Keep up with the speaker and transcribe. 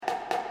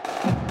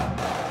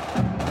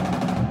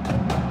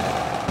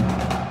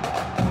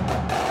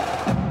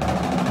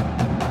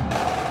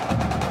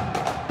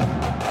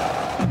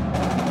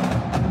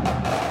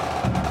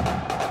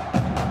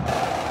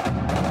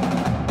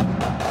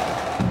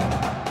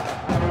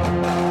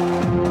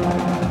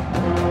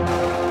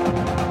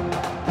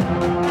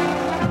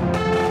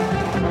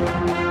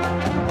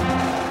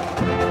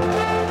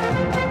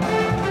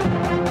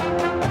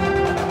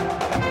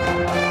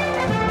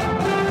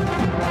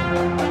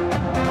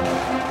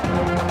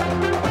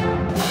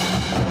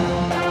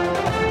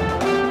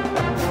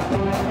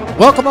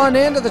Welcome on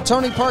into the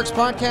Tony Parks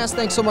Podcast.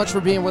 Thanks so much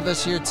for being with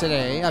us here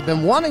today. I've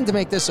been wanting to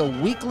make this a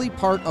weekly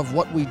part of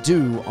what we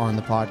do on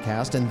the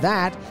podcast, and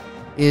that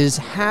is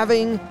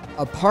having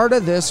a part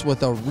of this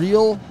with a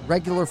real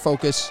regular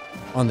focus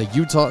on the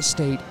Utah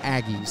State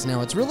Aggies.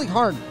 Now, it's really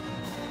hard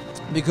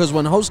because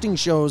when hosting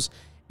shows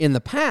in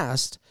the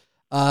past,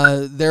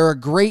 they're a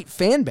great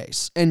fan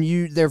base, and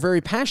they're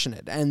very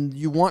passionate, and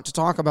you want to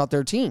talk about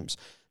their teams.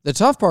 The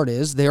tough part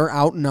is they're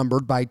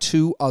outnumbered by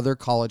two other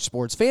college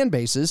sports fan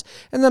bases,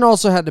 and then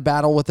also had to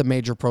battle with a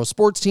major pro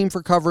sports team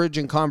for coverage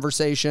and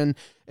conversation.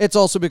 It's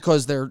also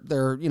because they're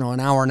an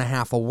hour and a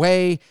half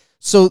away.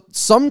 So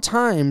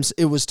sometimes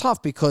it was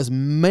tough because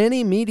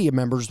many media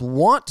members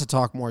want to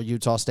talk more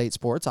Utah State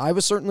sports. I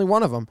was certainly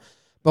one of them.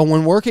 But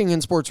when working in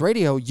sports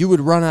radio, you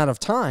would run out of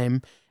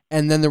time,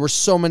 and then there were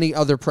so many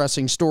other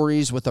pressing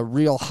stories with a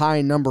real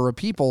high number of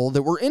people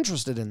that were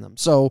interested in them.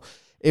 So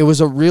it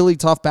was a really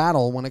tough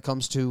battle when it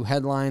comes to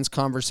headlines,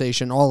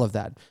 conversation, all of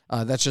that.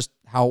 That's just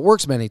how it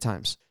works many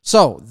times.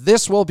 So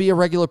this will be a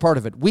regular part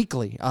of it,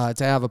 weekly,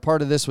 to have a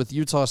part of this with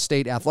Utah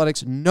State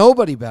Athletics.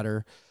 Nobody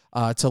better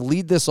to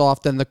lead this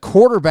off than the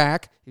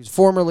quarterback. He's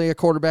formerly a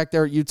quarterback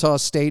there at Utah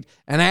State,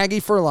 an Aggie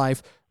for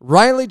life,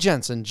 Riley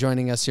Jensen,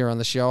 joining us here on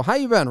the show. How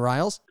you been,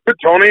 Riles? Good,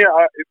 Tony.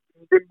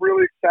 It's been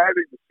really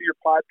exciting to see your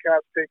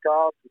podcast take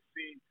off, to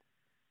see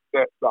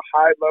the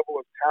high level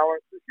of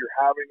talent that you're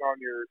having on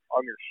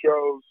your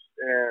shows,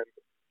 and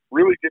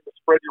really get to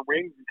spread your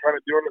wings and kind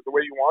of doing it the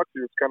way you want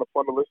to. It's kind of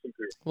fun to listen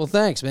to. Well,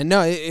 thanks, man.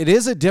 No, it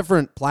is a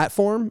different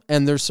platform,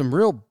 and there's some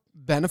real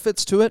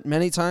benefits to it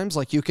many times.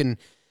 Like you can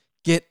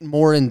get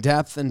more in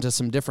depth into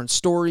some different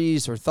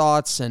stories or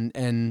thoughts,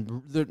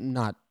 and they're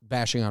not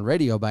bashing on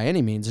radio by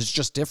any means. It's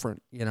just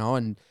different,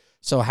 and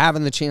so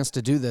having the chance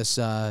to do this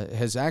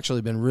has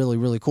actually been really,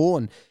 really cool.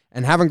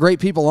 And having great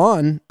people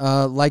on,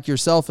 like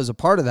yourself, as a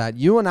part of that.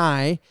 You and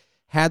I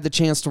had the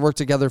chance to work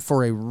together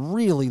for a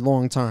really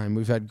long time.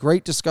 We've had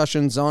great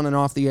discussions on and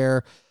off the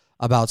air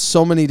about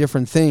so many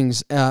different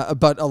things.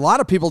 But a lot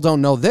of people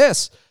don't know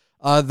this.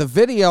 The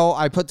video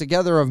I put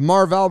together of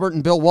Marv Albert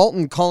and Bill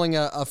Walton calling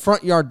a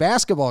front yard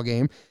basketball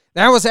game,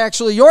 that was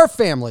actually your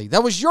family.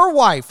 That was your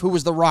wife who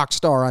was the rock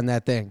star on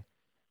that thing.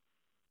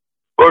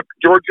 Look,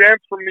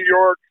 Georgianne's from New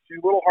York. She's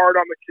a little hard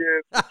on the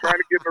kids, trying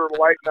to get her to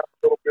lighten up a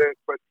little bit.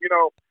 But,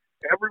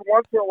 every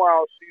once in a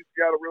while, she's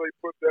got to really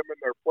put them in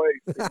their place.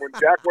 And when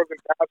Jack wasn't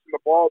passing the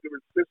ball to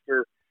his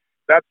sister,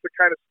 that's the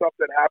kind of stuff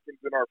that happens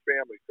in our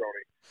family,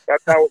 Tony.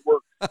 That's how it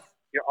works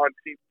on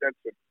Team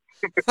Jensen.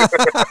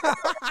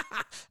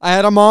 I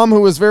had a mom who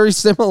was very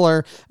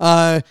similar,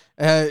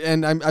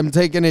 and I'm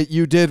taking it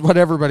you did what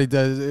everybody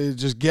does.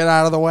 Just get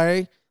out of the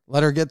way.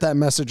 Let her get that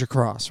message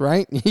across,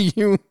 right?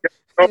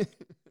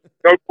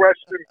 No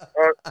question.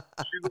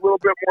 She's a little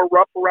bit more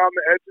rough around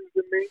the edges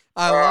than me.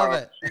 I love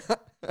it.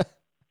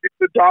 She's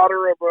the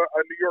daughter of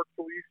a New York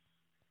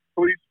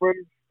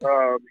policeman.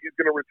 He's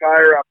going to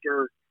retire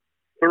after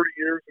 30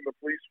 years in the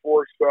police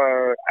force,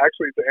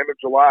 actually at the end of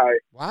July.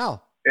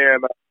 Wow.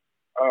 And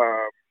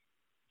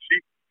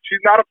she's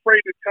not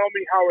afraid to tell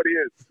me how it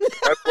is.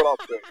 That's what I'll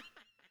say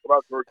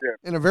about Georgianne.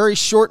 In a very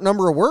short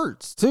number of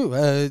words, too.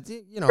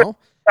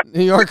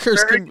 New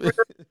Yorkers very can...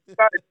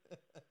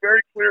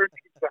 very clear and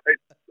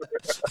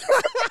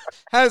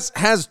concise.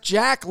 Has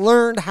Jack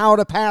learned how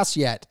to pass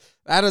yet?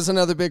 That is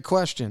another big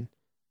question.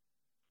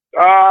 He's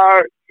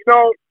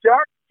a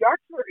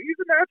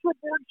natural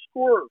born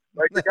scorer.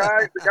 Like the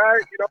guy,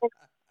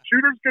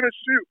 shooter's gonna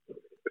shoot.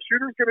 The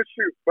shooter's gonna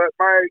shoot. But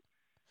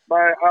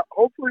my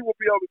hopefully we'll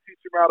be able to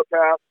teach him how to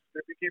pass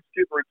if he keeps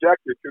getting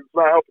rejected, because it's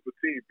not helping the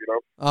team,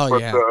 Oh,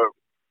 yeah.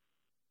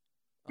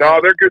 No,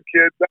 they're good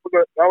kids. That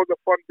was a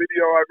fun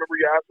video. I remember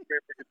you asked me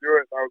if we could do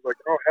it, and I was like,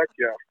 oh heck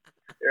yeah.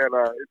 And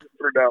it just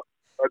turned out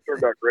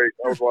great.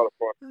 That was a lot of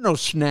fun. No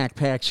snack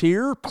packs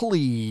here,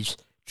 please.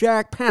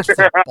 Jack, pass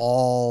the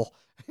ball.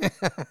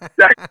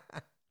 Jack,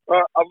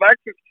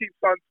 Alexis keeps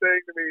on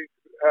saying to me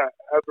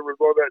as a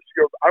result of that,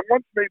 she goes, I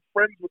once made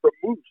friends with a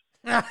moose.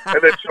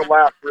 And then she'll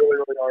laugh really,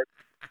 really hard.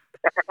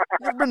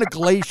 You ever been to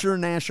Glacier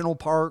National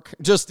Park?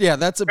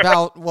 That's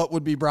about what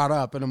would be brought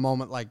up in a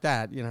moment like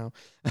that,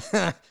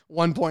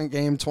 1 point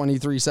game,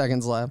 23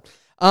 seconds left.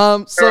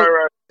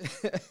 Right.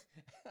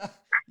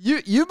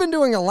 You've been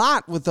doing a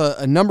lot with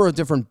a number of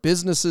different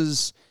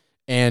businesses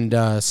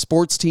and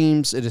sports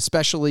teams. It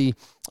especially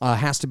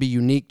has to be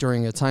unique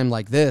during a time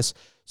like this.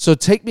 So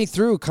take me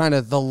through kind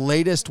of the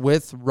latest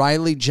with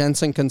Riley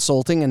Jensen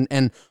Consulting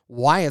and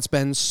why it's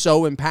been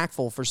so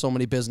impactful for so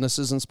many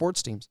businesses and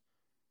sports teams.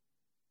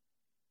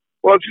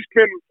 Well, it's just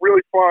been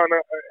really fun.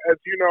 As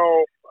you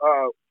know,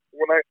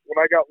 when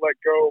I got let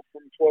go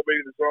from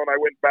 1280 The Zone, I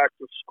went back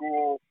to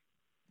school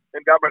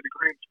and got my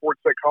degree in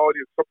sports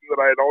psychology. It's something that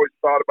I had always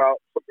thought about,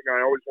 something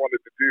I always wanted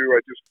to do. I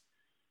just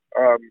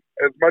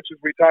As much as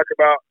we talk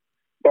about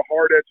the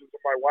hard edges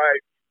of my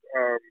wife,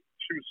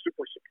 she was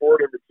super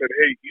supportive and said,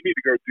 "Hey, you need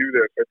to go do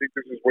this. I think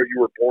this is what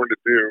you were born to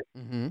do."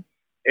 Mm-hmm.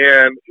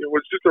 And it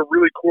was just a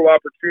really cool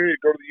opportunity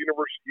to go to the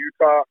University of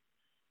Utah.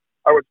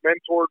 I was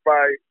mentored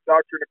by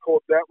Dr.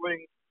 Nicole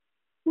Detling,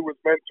 who was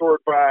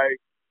mentored by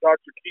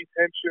Dr. Keith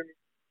Henshin,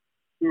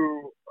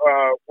 who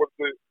was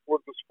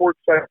the sports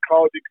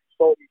psychology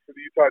consultant for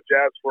the Utah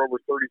Jazz for over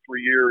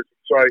 33 years.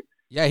 So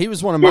he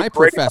was one of my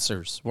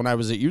professors when I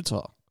was at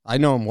Utah. I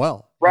know him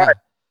well. Right.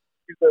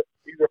 Yeah.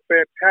 He's a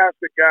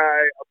fantastic guy.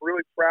 I'm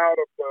really proud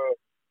of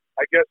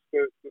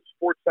the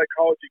sports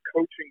psychology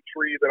coaching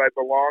tree that I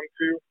belong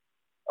to.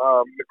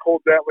 Nicole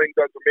Detling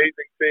does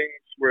amazing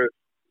things with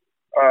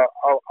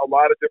a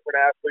lot of different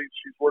athletes.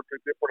 She's worked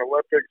at different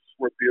Olympics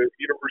with the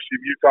University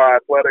of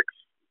Utah Athletics.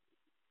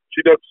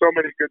 She does so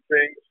many good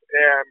things,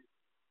 and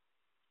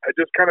I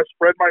just kind of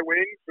spread my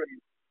wings and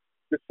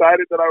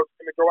decided that I was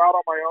going to go out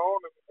on my own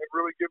and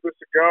really give this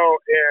a go.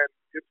 And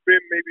it's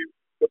been maybe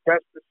the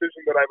best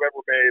decision that I've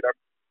ever made. I'm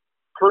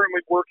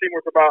currently working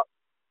with about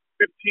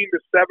 15 to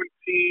 17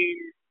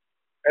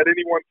 at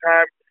any one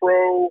time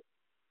pro,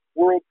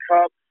 World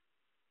Cup,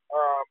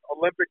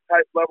 Olympic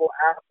type level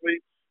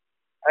athletes.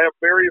 I have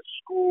various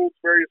schools,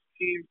 various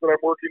teams that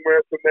I'm working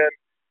with, and then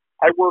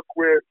I work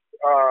with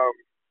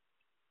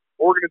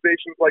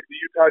organizations like the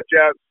Utah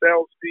Jazz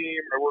sales team.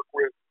 I work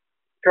with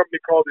a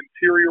company called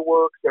Interior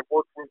Works. I've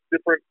worked with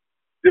different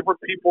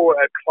people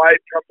at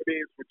Clyde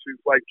Companies, which is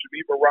like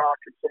Geneva Rock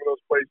and some of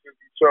those places.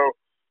 And so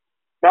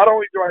not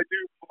only do I do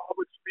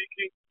public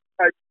speaking,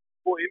 I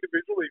people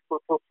individually for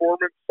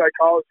performance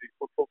psychology,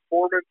 for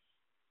performance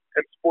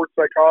and sports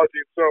psychology.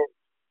 And so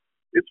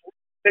it's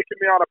taken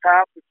me on a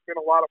path that's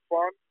been a lot of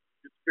fun.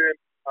 It's been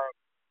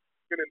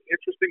an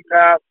interesting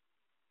path,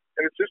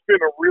 and it's just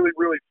been a really,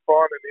 really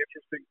fun and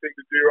interesting thing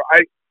to do.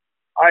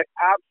 I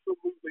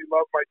absolutely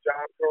love my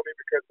job, Tony,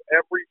 because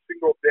every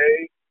single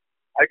day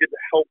I get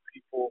to help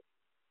people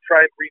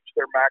try and reach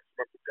their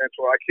maximum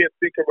potential. I can't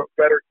think of a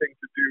better thing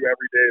to do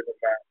every day than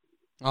that.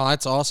 Oh,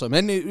 that's awesome.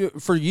 And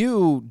for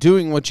you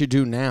doing what you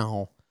do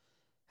now,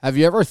 have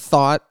you ever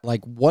thought,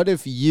 like, what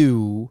if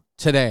you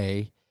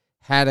today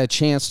had a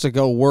chance to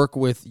go work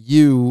with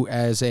you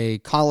as a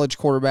college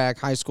quarterback,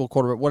 high school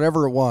quarterback,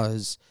 whatever it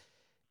was,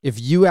 if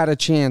you had a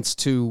chance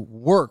to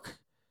work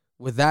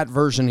with that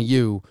version of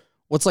you,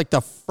 what's like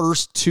the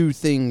first two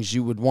things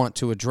you would want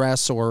to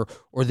address or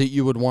that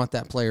you would want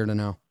that player to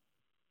know?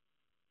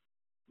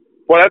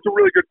 Well, that's a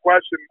really good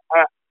question.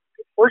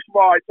 First of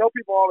all, I tell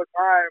people all the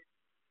time,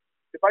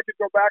 if I could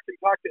go back and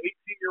talk to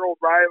 18-year-old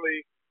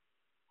Riley,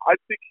 I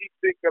think he'd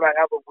think that I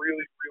have a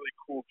really, really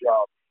cool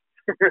job.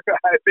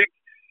 I think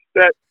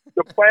that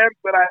the plans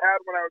that I had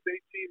when I was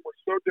 18 were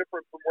so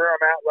different from where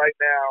I'm at right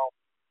now.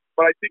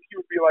 But I think he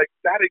would be like,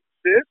 that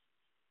exists?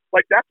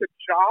 Like, that's a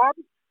job?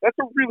 That's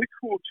a really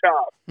cool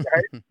job,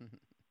 right?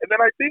 And then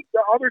I think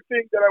the other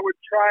thing that I would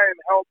try and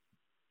help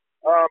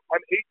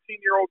an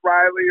 18-year-old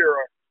Riley or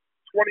a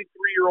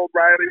 23-year-old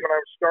Riley when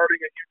I was starting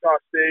at Utah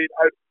State,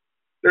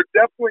 there'd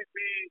definitely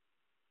be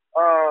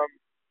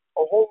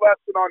a whole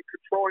lesson on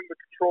controlling the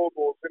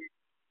controllables. And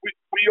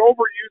we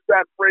overuse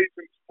that phrase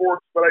in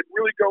sports, but I'd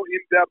really go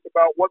in depth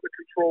about what the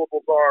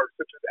controllables are,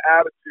 such as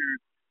attitude,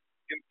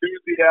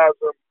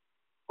 enthusiasm,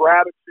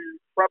 gratitude,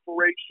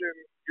 preparation,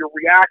 your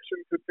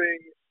reaction to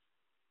things.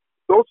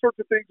 Those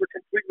sorts of things are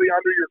completely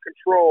under your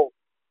control.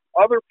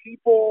 Other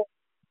people,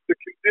 the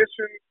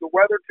conditions, the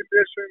weather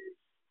conditions,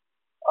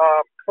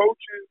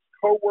 coaches,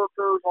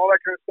 co-workers, all that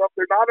kind of stuff,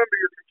 they're not under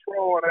your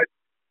control, and I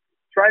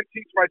try and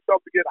teach myself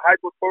to get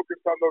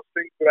hyper-focused on those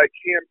things that I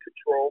can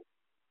control.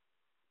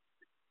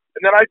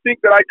 And then I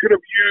think that I could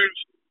have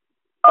used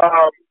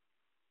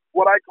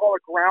what I call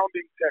a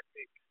grounding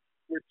technique,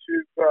 which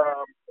is,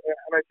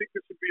 and I think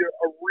this would be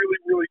a really,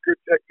 really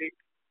good technique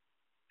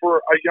for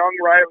a young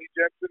Riley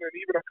Jensen and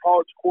even a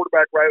college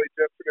quarterback Riley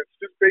Jensen. It's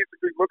just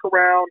basically look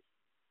around,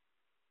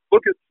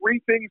 look at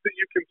three things that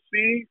you can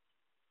see,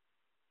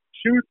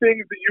 two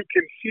things that you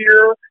can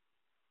hear,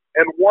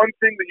 and one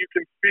thing that you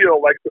can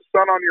feel, like the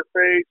sun on your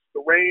face,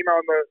 the rain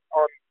on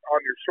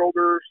your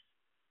shoulders,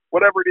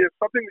 whatever it is,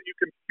 something that you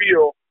can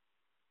feel.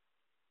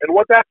 And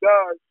what that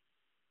does,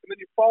 and then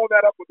you follow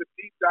that up with a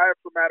deep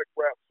diaphragmatic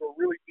breath, so a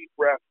really deep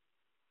breath.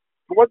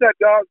 And what that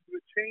does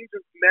is it changes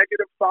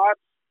negative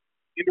thoughts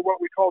into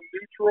what we call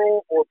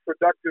neutral or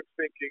productive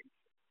thinking.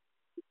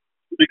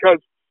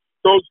 Because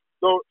those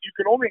you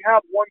can only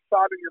have one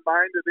thought in your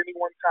mind at any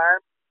one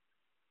time,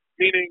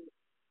 meaning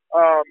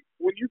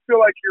when you feel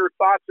like your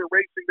thoughts are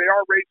racing, they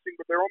are racing,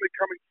 but they're only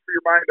coming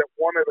through your mind at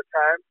one at a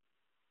time.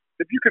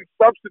 If you can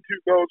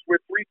substitute those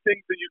with three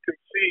things that you can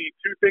see,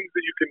 two things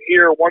that you can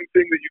hear, one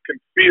thing that you can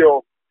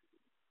feel,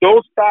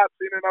 those thoughts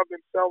in and of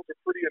themselves are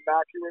pretty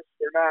innocuous.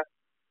 They're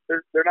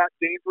not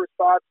dangerous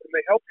thoughts, and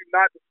they help you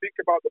not to think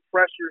about the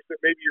pressures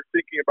that maybe you're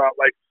thinking about,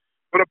 like,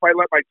 what if I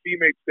let my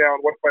teammates down?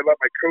 What if I let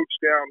my coach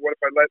down? What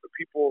if I let the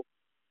people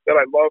that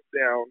I love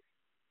down?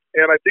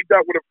 And I think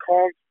that would have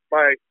calmed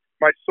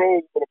my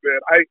soul a little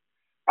bit.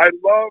 I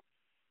love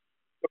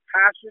the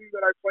passion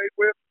that I played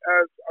with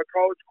as a a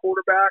college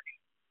quarterback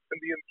and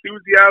the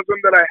enthusiasm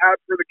that I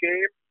had for the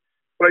game.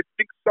 But I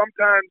think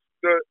sometimes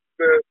the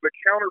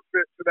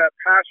counterfeit to that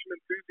passion and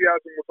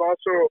enthusiasm was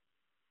also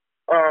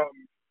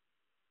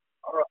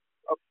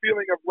a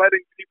feeling of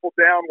letting people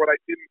down when I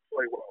didn't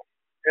play well.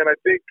 And I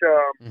think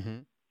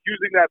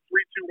using that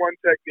 3-2-1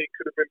 technique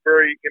could have been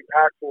very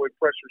impactful in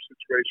pressure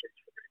situations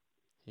for me.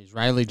 He's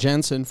Riley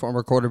Jensen,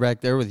 former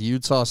quarterback there with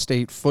Utah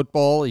State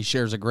football. He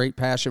shares a great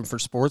passion for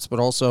sports, but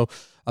also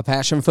a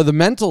passion for the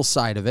mental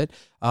side of it.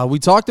 We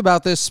talked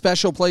about this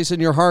special place in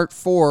your heart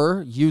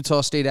for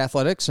Utah State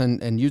athletics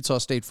and Utah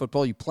State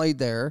football. You played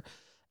there.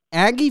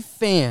 Aggie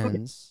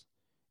fans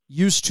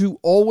used to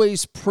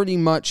always pretty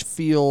much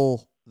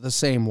feel the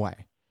same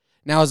way.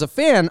 Now, as a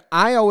fan,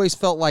 I always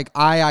felt like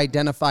I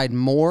identified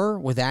more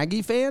with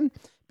Aggie fan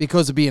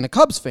because of being a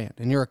Cubs fan,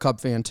 and you're a Cub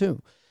fan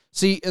too.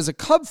 See, as a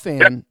Cub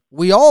fan,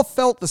 we all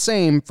felt the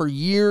same for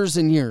years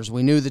and years.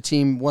 We knew the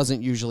team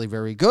wasn't usually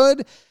very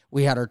good.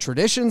 We had our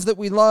traditions that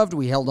we loved.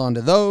 We held on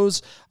to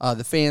those.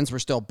 The fans were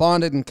still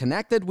bonded and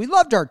connected. We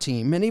loved our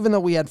team, and even though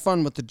we had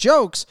fun with the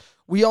jokes,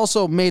 we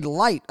also made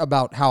light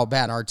about how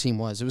bad our team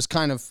was. It was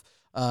kind of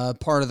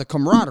part of the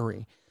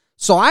camaraderie.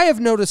 So I have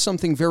noticed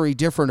something very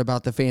different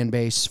about the fan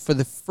base for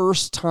the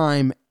first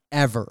time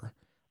ever.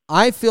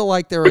 I feel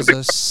like there is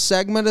a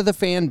segment of the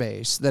fan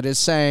base that is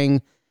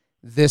saying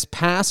this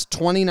past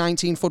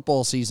 2019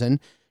 football season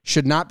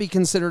should not be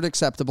considered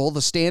acceptable.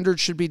 The standards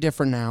should be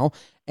different now,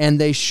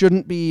 and they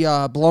shouldn't be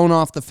blown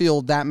off the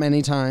field that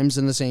many times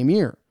in the same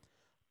year.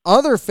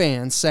 Other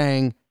fans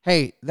saying,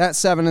 hey, that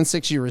 7 and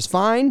 6 year is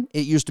fine.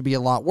 It used to be a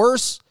lot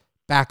worse.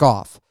 Back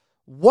off.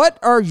 What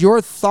are your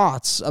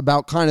thoughts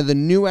about kind of the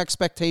new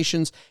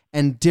expectations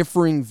and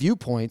differing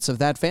viewpoints of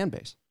that fan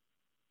base?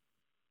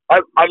 I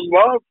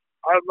love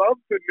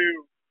the new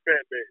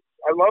fan base.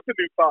 I love the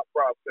new thought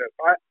process.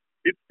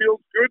 It feels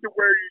good to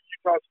wear your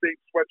Utah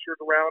State sweatshirt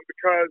around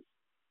because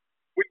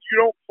when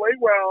you don't play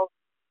well,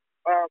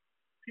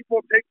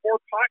 people take more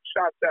pot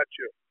shots at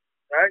you,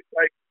 right?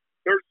 Like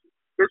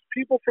there's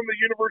people from the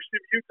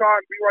University of Utah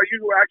and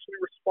BYU who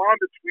actually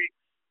respond to tweets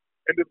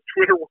and to the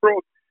Twitter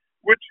world,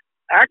 which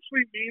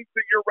actually means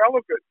that you're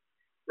relevant,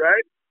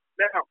 right?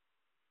 Now,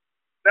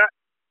 that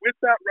with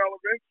that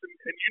relevance, and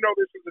you know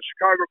this as a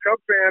Chicago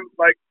Cubs fan,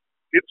 like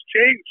it's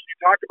changed. You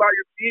talk about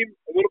your team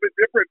a little bit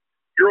different.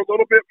 You're a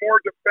little bit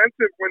more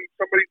defensive when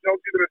somebody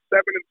tells you that a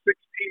 7 and 6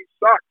 team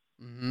sucks.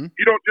 Mm-hmm.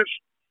 You don't just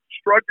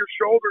shrug your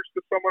shoulders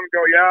to someone and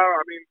go, yeah,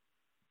 I mean,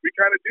 we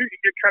kind of do. You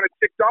get kind of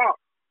ticked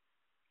off.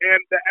 And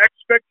the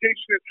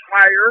expectation is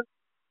higher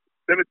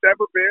than it's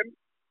ever been.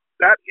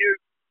 That is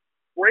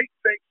great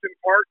thanks in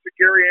part to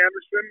Gary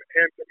Anderson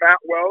and to Matt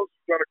Wells,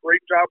 who's done a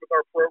great job with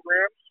our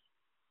programs.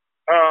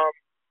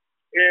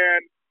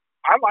 And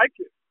I like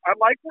it. I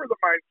like where the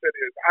mindset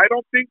is. I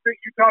don't think that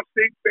Utah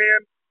State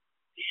fans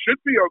should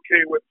be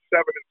okay with 7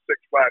 and 6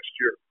 last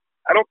year.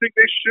 I don't think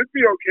they should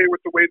be okay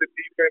with the way the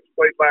defense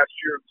played last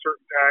year at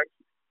certain times.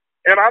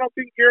 And I don't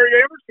think Gary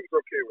Anderson's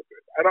okay with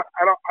it. I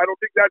don't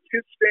think that's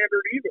his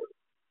standard either.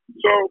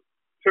 So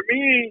to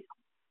me,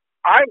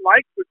 I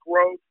like the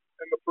growth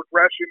and the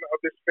progression of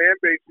this fan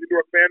base into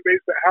a fan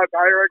base that has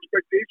higher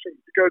expectations.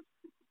 Because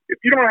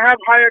if you don't have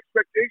high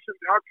expectations,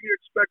 how can you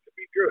expect to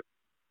be good?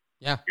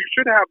 Yeah, you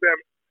should have them,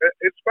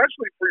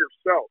 especially for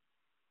yourself,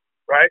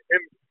 right?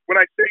 And when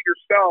I say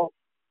yourself,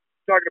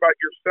 I'm talking about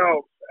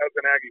yourself as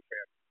an Aggie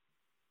fan.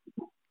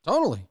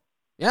 Totally.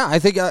 Yeah, I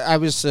think I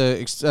was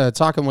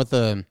talking with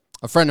a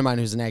friend of mine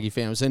who's an Aggie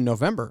fan. It was in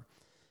November,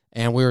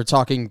 and we were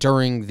talking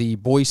during the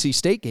Boise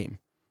State game.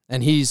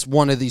 And he's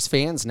one of these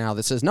fans now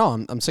that says,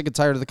 no, I'm sick and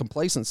tired of the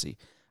complacency.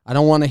 I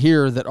don't want to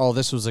hear that, oh,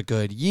 this was a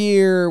good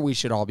year. We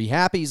should all be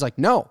happy. He's like,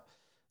 no,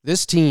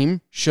 this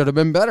team should have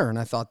been better. And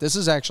I thought this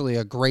is actually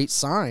a great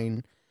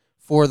sign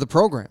for the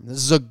program. This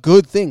is a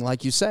good thing,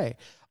 like you say.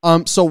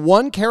 So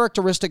one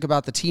characteristic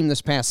about the team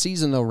this past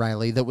season, though,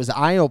 Riley, that was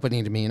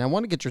eye-opening to me, and I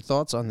want to get your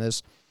thoughts on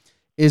this,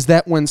 is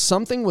that when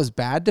something was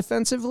bad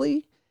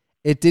defensively,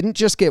 it didn't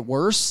just get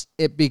worse,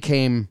 it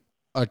became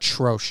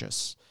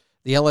atrocious.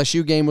 The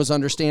LSU game was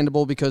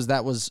understandable because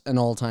that was an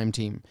all-time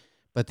team.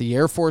 But the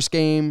Air Force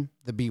game,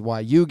 the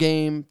BYU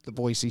game, the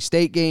Boise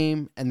State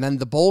game, and then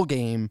the bowl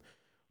game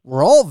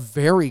were all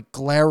very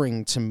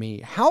glaring to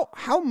me.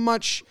 How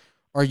much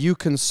are you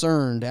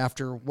concerned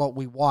after what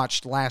we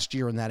watched last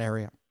year in that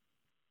area?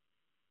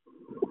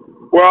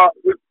 Well,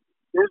 there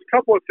was a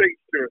couple of things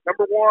to it.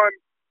 Number one,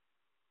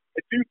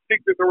 I do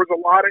think that there was a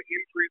lot of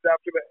injuries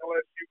after the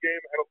LSU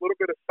game and a little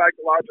bit of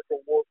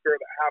psychological warfare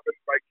that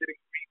happened by getting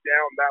beat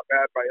down that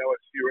bad by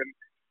LSU. And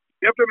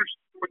you have to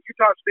understand, when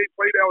Utah State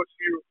played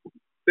LSU,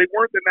 they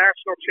weren't the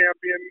national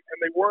champion and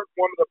they weren't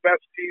one of the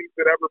best teams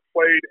that ever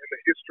played in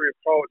the history of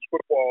college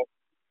football.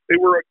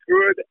 They were a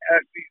good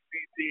SEC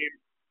team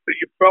that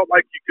you felt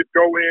like you could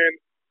go in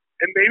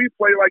and maybe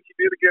play like you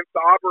did against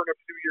Auburn a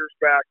few years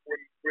back when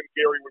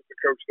Gary was the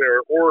coach there,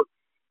 or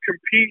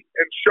compete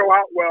and show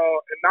out well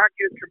and not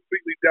get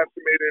completely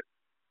decimated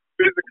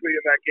physically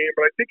in that game.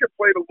 But I think it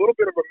played a little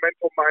bit of a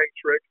mental mind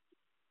trick.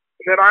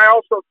 And then I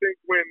also think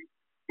when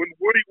when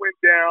Woody went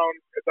down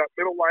at that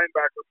middle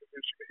linebacker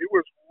position, it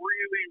was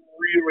really,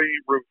 really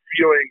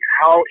revealing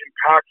how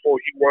impactful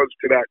he was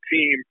to that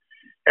team,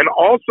 and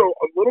also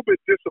a little bit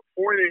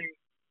disappointing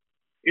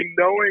in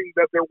knowing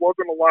that there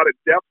wasn't a lot of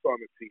depth on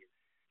the team.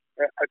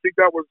 I think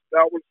that was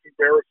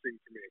embarrassing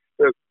to me,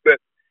 that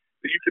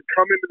you could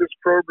come into this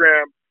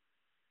program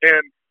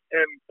and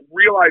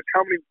realize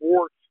how many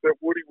warts that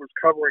Woody was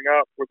covering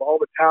up with all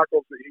the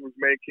tackles that he was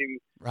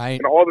making, right,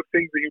 and all the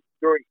things that he was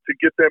doing to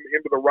get them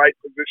into the right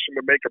position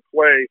to make a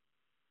play.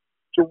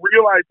 To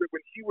realize that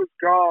when he was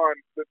gone,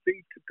 that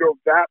things could go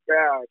that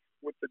bad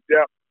with the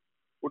depth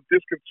was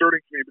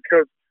disconcerting to me,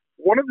 because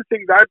one of the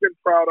things I've been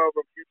proud of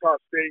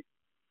Utah State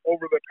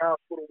over the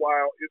past little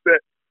while is that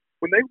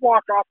when they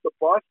walk off the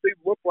bus, they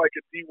look like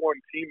a D1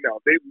 team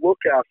now. They look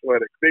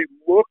athletic. They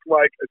look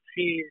like a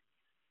team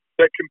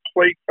that can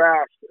play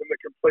fast and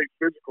that can play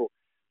physical.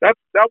 That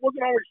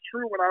wasn't always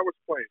true when I was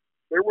playing.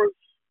 There was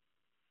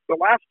the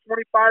last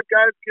 25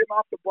 guys getting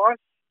off the bus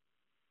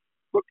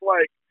looked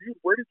like, dude,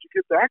 where did you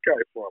get that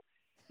guy from?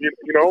 You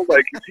know,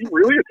 like, is he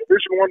really a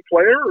Division I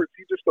player, or is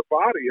he just a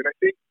body? And I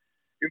think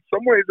in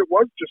some ways it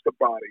was just a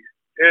body.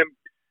 And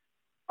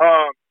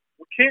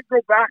we can't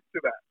go back to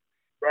that,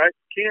 right?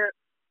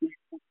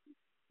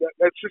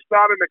 That's just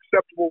not an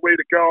acceptable way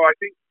to go. I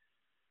think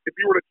if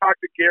you were to talk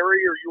to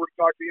Gary or you were to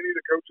talk to any of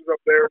the coaches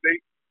up there, they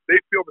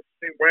feel the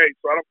same way.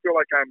 So I don't feel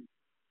like I'm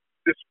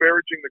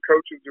disparaging the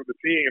coaches or the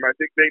team. I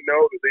think they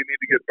know that they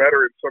need to get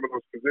better in some of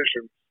those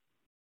positions.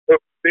 But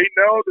they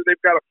know that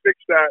they've got to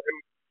fix that, and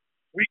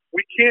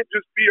we can't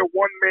just be a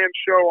one-man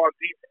show on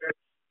defense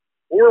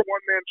or a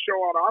one-man show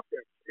on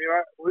offense. I mean,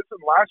 listen,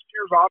 last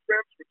year's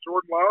offense with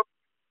Jordan Love,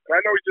 and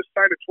I know he just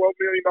signed a $12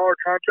 million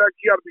contract.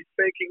 He ought to be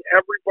thanking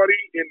everybody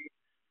in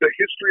the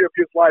history of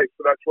his life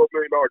for that $12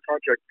 million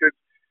contract, because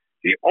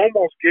he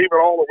almost gave it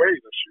all away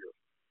this year.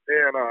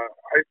 And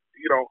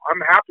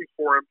I'm happy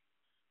for him.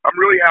 I'm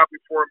really happy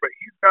for him, but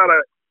he's got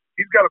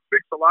to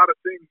fix a lot of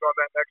things on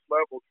that next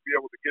level to be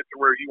able to get to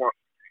where he wants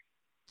to be.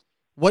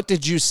 What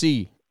did you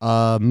see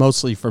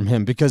mostly from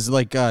him? Because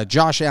like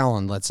Josh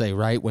Allen, let's say,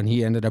 right, when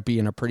he ended up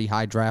being a pretty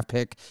high draft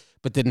pick,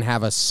 but didn't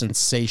have a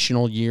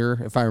sensational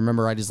year, if I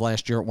remember right, his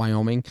last year at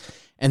Wyoming.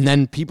 And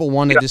then people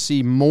wanted to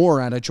see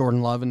more out of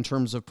Jordan Love in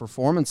terms of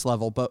performance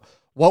level. But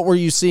what were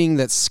you seeing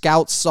that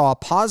scouts saw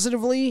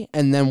positively?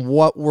 And then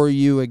what were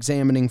you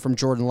examining from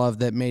Jordan Love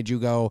that made you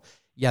go,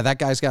 yeah, that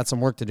guy's got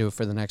some work to do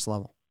for the next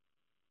level?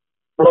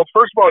 Well,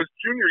 first of all, his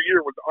junior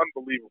year was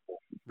unbelievable.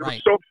 It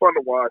was so fun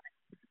to watch.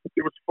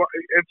 It was fun.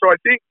 And so I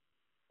think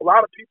a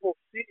lot of people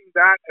seeing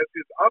that as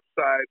his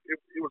upside,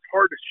 it was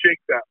hard to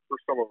shake that for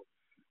some of them.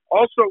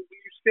 Also, when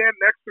you stand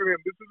next to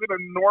him, this is an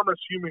enormous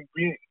human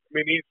being. I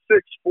mean, he's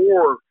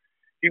 6'4".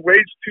 He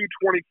weighs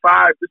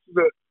 225. This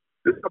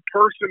is a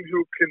person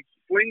who can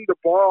sling the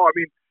ball. I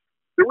mean,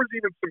 there was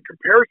even some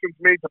comparisons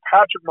made to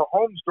Patrick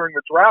Mahomes during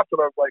the draft, and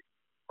I was like,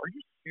 are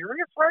you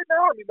serious right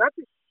now? I mean, that's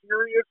a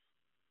serious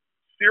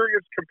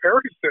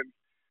comparison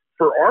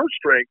for arm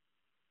strength.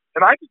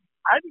 And I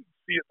didn't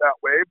see it that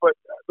way, but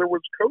there was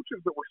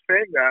coaches that were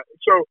saying that.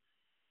 And so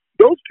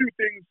those two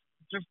things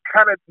just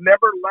kind of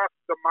never left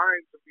the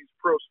minds of these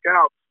pro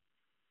scouts.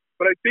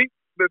 But I think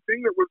the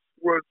thing that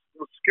was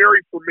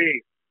scary for me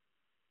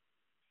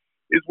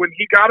is when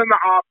he got in the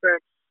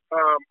offense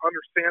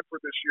under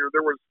Stanford this year,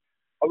 there was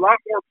a lot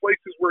more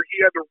places where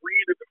he had to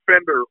read a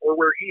defender, or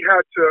where he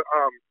had to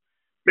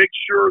make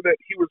sure that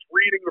he was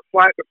reading the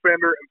flat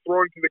defender and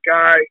throwing to the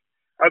guy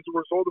as a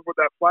result of what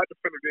that flat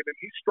defender did. And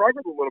he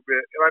struggled a little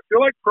bit. And I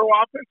feel like pro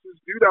offenses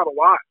do that a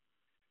lot.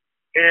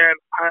 And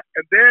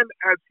then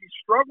as he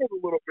struggled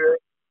a little bit,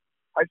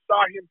 I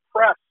saw him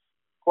press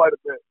quite a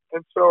bit.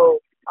 And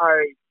so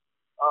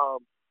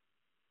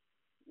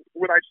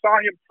when I saw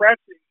him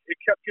pressing, it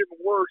kept getting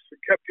worse and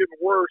kept getting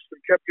worse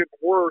and kept getting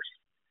worse.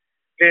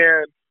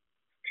 And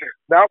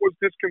that was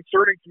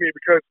disconcerting to me,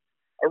 because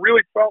I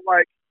really felt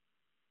like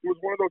it was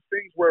one of those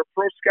things where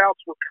pro scouts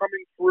were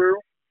coming through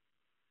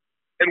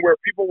and where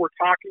people were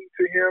talking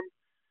to him,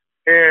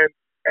 and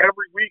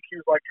every week he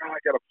was like, God, I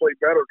got to play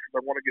better because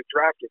I want to get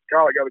drafted.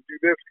 God, I got to do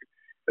this.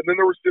 And then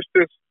there was just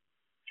this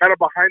kind of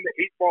behind the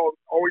eight ball,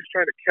 always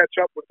trying to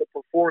catch up with the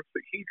performance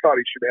that he thought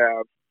he should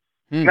have.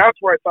 And that's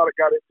where I thought it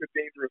got into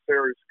dangerous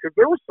areas, because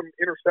there were some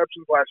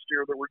interceptions last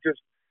year that were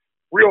just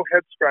real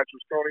head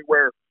scratchers, Tony,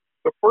 where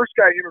the first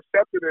guy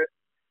intercepted it,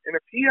 and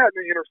if he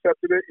hadn't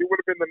intercepted it, it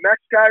would have been the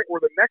next guy or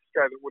the next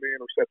guy that would have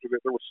intercepted it.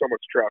 There was so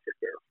much traffic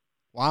there.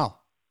 Wow.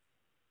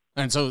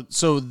 And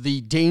so the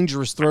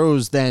dangerous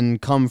throws then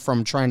come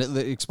from trying to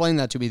explain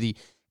that to me, the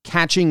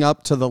catching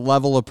up to the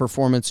level of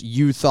performance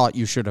you thought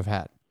you should have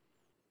had.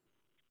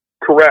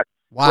 Correct.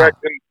 Wow. Correct.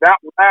 And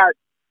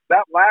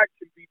that lag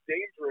can be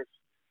dangerous,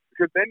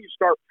 because then you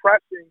start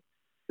pressing,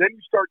 then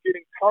you start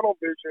getting tunnel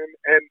vision,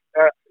 and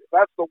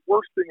that's the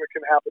worst thing that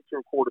can happen to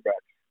a quarterback,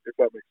 if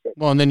that makes sense.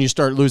 Well, and then you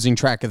start losing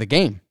track of the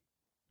game,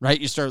 right?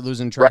 You start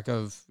losing track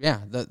of,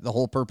 the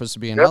whole purpose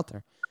of being out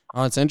there.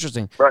 Oh, it's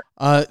interesting. Right.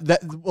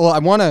 I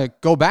want to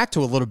go back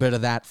to a little bit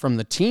of that from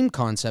the team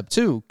concept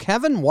too.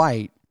 Kevin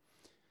White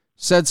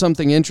said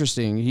something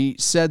interesting. He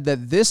said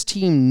that this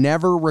team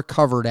never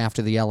recovered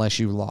after the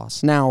LSU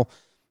loss. Now,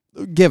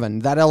 given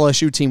that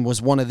LSU team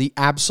was one of the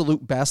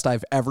absolute best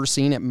I've ever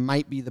seen, it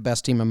might be the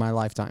best team in my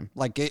lifetime.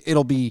 Like,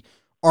 it'll be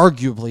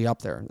arguably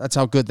up there. That's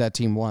how good that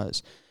team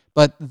was.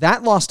 But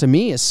that loss to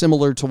me is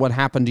similar to what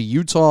happened to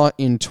Utah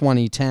in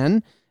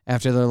 2010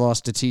 after their loss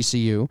to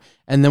TCU,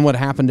 and then what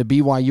happened to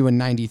BYU in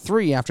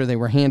 93 after they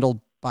were handled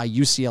by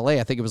UCLA.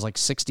 I think it was like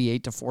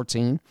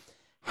 68-14.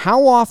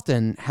 How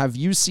often have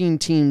you seen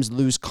teams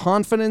lose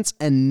confidence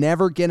and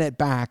never get it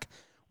back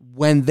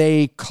when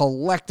they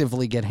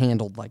collectively get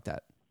handled like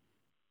that?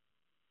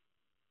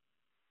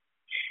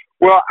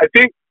 Well, I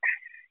think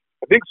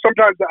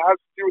sometimes that has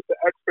to do with the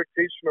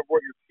expectation of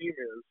what your team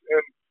is,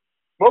 and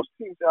most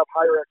teams have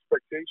higher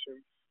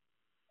expectations.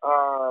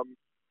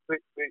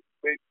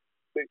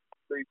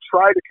 They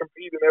try to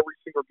compete in every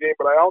single game,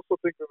 but I also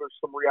think that there's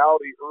some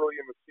reality early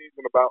in the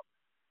season about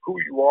who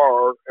you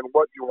are and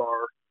what you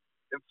are,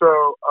 and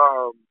so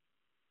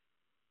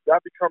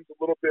that becomes a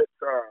little bit.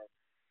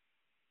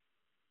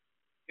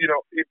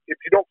 If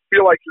you don't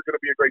feel like you're going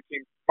to be a great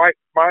team,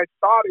 my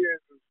thought is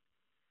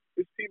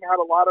this team had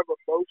a lot of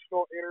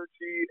emotional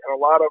energy and a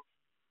lot of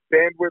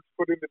bandwidth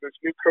put into this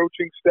new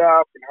coaching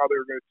staff and how they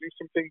were going to do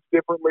some things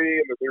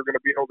differently and that they were going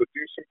to be able to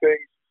do some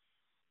things.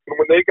 And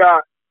when they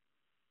got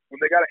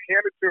it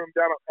handed to them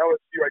down at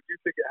LSU, I do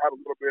think it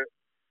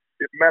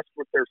messed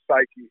with their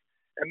psyche.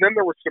 And then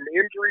there were some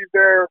injuries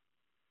there.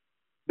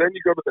 Then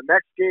you go to the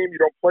next game, you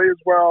don't play as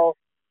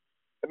well.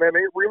 And then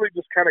it really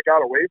just kind of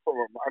got away from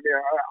them. I mean,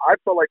 I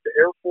felt like the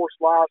Air Force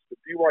loss, the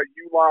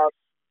BYU loss,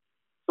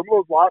 some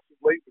of those losses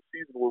late in the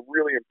season were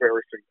really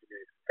embarrassing to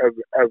me as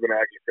an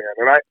Aggie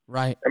fan. And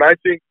I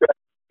think that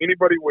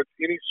anybody with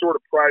any sort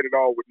of pride at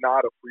all would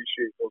not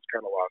appreciate those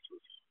kind of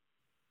losses.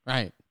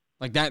 Right.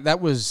 Like that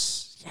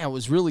was, it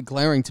was really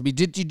glaring to me.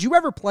 Did you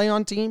ever play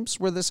on teams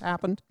where this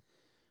happened?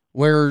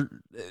 Where,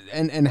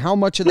 and how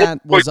much of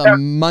that was a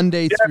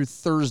Monday through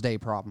Thursday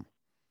problem?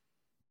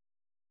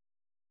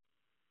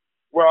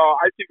 Well,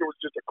 I think it was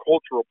just a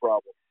cultural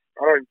problem.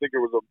 I don't even think it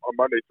was a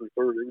Monday through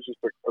Thursday. It was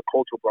just a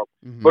cultural problem.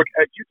 Mm-hmm. Look,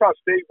 at Utah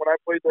State, when I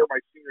played there my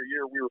senior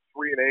year, we were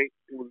 3-8.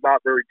 It was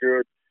not very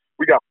good.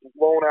 We got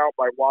blown out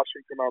by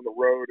Washington on the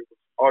road. It was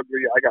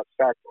ugly. I got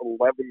sacked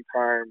 11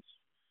 times.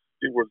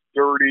 It was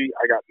dirty.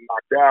 I got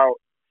knocked out.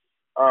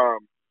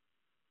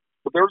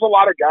 But there was a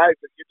lot of guys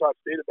at Utah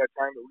State at that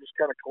time that were just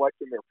kind of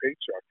collecting their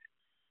paycheck.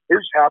 They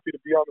were just happy to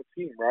be on the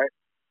team, right?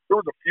 There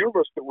was a few of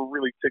us that were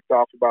really ticked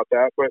off about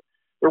that, but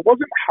there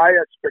wasn't high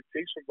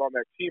expectations on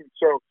that team.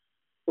 So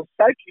the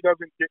psyche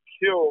doesn't get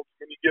killed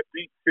when you get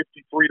beat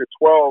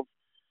 53-12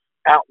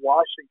 at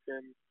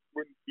Washington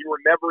when you were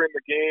never in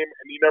the game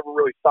and you never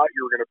really thought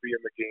you were going to be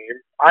in the game.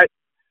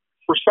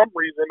 For some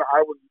reason,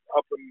 I was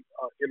up in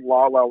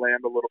La La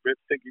Land a little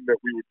bit thinking that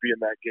we would be in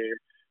that game.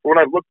 But when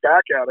I look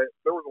back at it,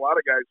 there was a lot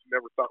of guys who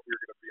never thought we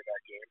were going to be in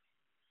that game.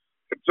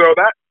 And so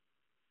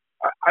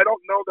I don't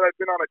know that I've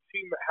been on a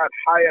team that had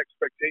high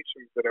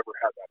expectations that ever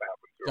had that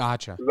happen to them.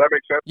 Gotcha. Does that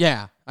make sense?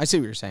 Yeah, I see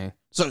what you're saying.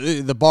 So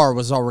the bar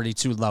was already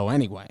too low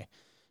anyway,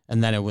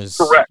 and then it was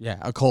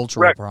a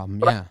cultural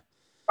problem. But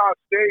Utah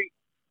State,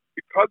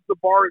 because the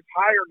bar is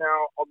higher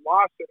now, a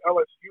loss at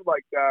LSU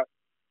like that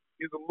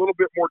is a little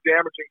bit more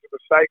damaging to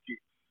the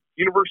psyche.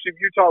 University of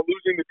Utah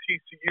losing to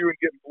TCU and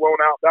getting blown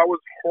out, that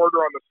was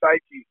harder on the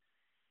psyche.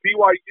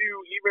 BYU,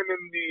 even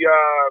in the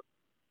I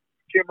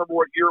can't remember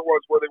what year it was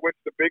where they went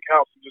to the Big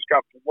House and just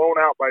got blown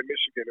out by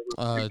Michigan. It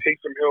was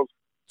Taysom Hill's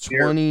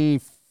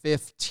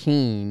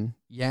 2015,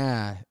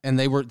 yeah, and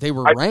they were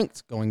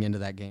ranked going into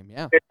that game,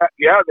 yeah.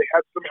 Yeah, they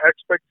had some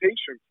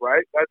expectations,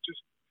 right? That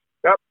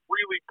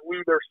really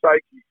blew their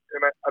psyche,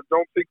 and I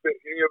don't think that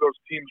any of those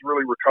teams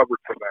really recovered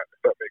from that,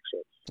 if that makes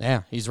sense.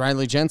 Yeah, he's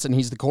Riley Jensen.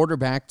 He's the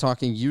quarterback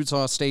talking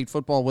Utah State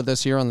football with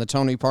us here on the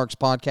Tony Parks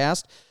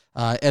Podcast.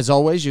 As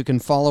always, you can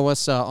follow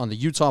us on the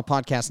Utah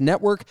Podcast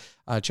Network.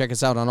 Check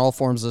us out on all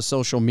forms of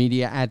social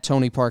media at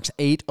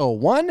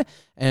TonyParks801.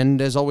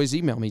 And as always,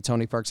 email me,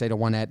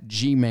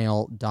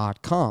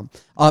 TonyParks801@gmail.com.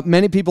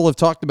 Many people have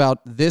talked about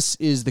this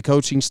is the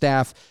coaching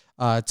staff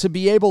to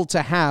be able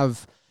to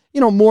have,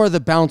 more of the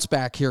bounce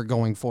back here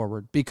going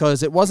forward,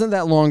 because it wasn't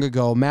that long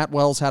ago. Matt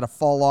Wells had a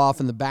fall off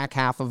in the back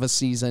half of a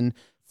season,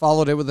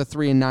 followed it with a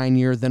 3-9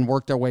 year, then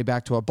worked our way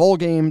back to a bowl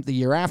game the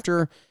year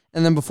after.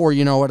 And then before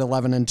you know it,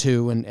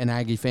 11-2, and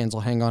Aggie fans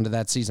will hang on to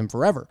that season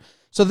forever.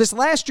 So this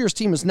last year's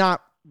team is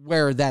not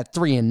where that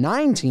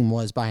 3-9 team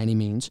was by any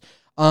means.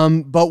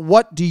 But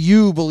what do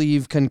you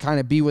believe can kind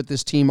of be what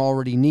this team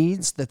already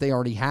needs, that they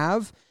already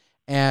have,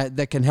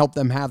 that can help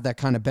them have that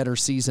kind of better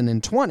season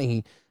in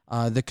 20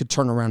 that could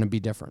turn around and be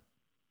different?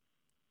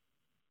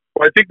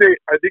 Well, I think they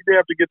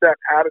have to get that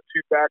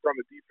attitude back on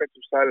the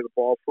defensive side of the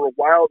ball. For a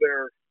while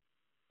there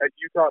at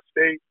Utah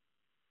State,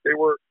 they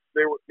were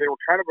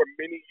kind of a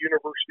mini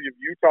University of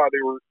Utah.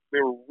 They were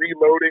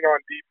reloading on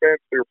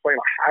defense. They were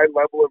playing a high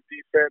level of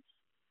defense,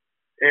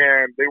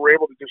 and they were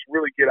able to just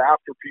really get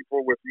after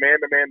people with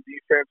man-to-man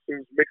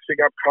defenses, mixing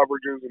up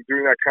coverages and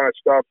doing that kind of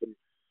stuff. And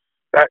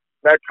that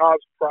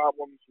caused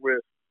problems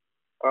with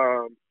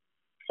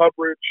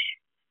coverage,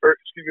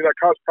 that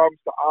caused problems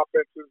to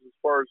offenses as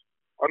far as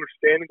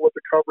understanding what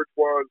the coverage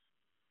was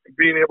and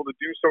being able to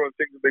do some of the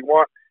things that they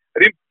want.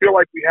 I didn't feel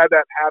like we had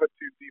that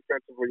attitude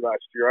defensively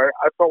last year.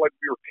 I felt like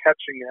we were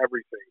catching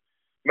everything.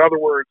 In other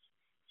words,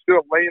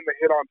 still laying the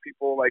hit on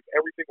people, like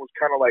everything was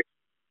kind of like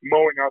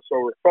mowing us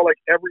over. It felt like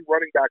every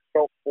running back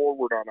fell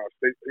forward on us.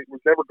 It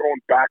was never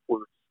going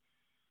backwards.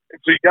 And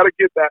so you got to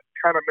get that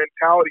kind of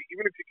mentality,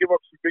 even if you give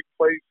up some big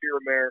plays here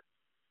and there,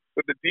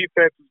 that the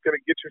defense is going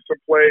to get you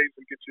some plays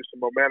and get you some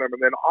momentum.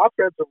 And then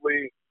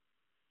offensively,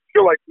 I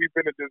feel like we've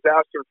been a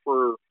disaster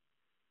for,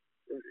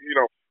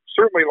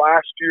 certainly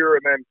last year.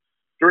 And then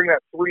during that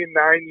 3-9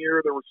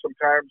 year, there were some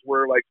times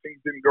where like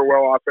things didn't go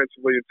well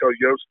offensively until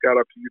Yost got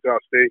up to Utah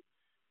State.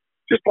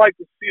 Just like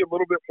to see a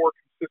little bit more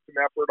consistent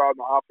effort on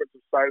the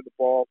offensive side of the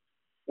ball.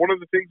 One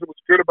of the things that was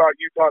good about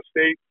Utah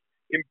State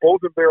in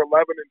both of their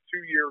 11 and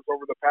 2 years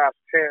over the past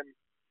 10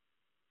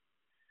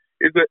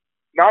 is that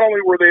not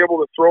only were they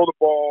able to throw the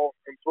ball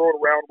and throw it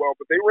around well,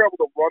 but they were able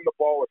to run the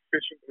ball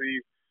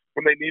efficiently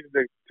when they needed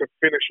to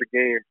finish a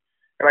game.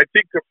 And I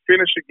think to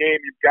finish a game,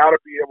 you've got to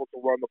be able to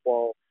run the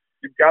ball.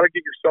 You've got to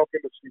get yourself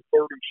into some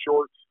third and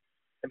shorts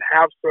and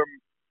have some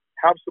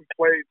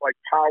plays like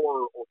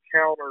power or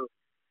counter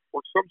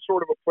or some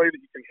sort of a play that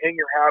you can hang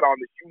your hat on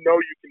that you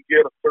can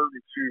get a 3rd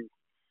and 2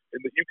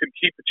 and that you can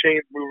keep the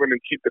chains moving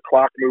and keep the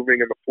clock moving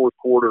in the fourth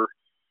quarter.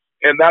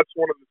 And that's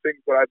one of the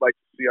things that I'd like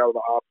to see out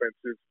of the offense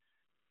is,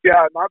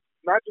 not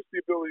just the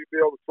ability to be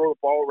able to throw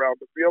the ball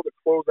around, but be able to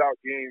close out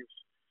games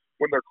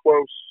when they're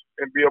close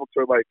and be able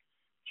to like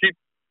keep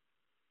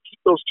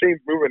those chains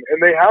moving.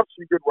 And they have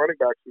some good running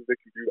backs that they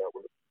can do that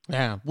with.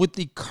 Yeah, with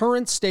the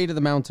current state of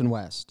the Mountain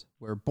West,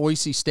 where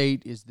Boise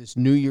State is this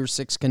New Year's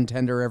Six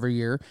contender every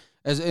year,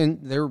 and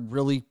they're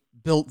really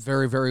built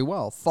very, very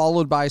well,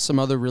 followed by some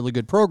other really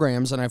good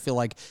programs, and I feel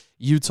like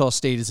Utah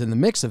State is in the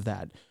mix of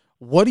that.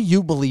 What do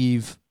you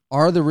believe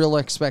are the real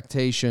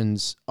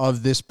expectations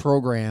of this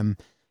program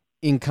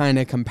in kind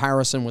of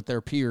comparison with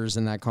their peers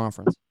in that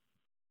conference?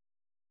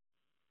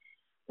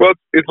 Well,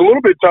 it's a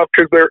little bit tough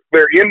because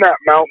they're in that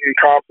mountain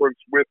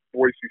conference with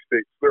Boise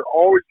State. They're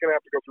always going to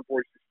have to go through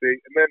Boise State.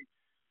 And then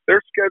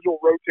their schedule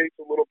rotates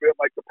a little bit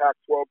like the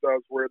Pac-12 does,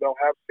 where they'll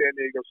have San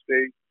Diego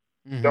State.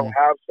 Mm-hmm. They'll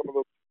have some of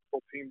the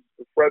teams,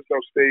 the Fresno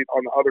State,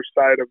 on the other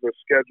side of the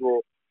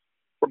schedule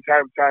from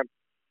time to time.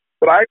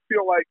 But I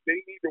feel like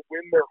they need to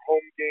win their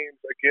home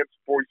games against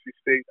Boise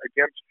State,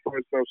 against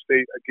Fresno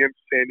State, against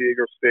San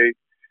Diego State.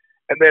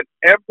 And then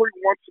every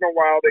once in a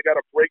while, they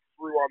got to break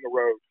through on the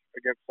road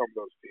against some of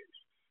those teams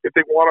if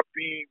they want to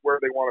be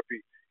where they want to be.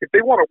 If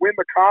they want to win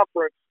the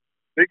conference,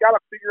 they got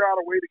to figure out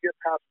a way to get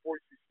past Boise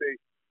State.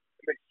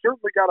 And they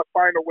certainly got to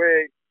find a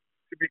way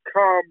to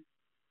become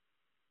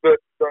the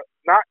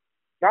not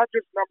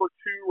just number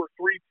 2 or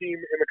 3 team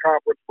in the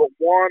conference, but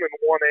 1 and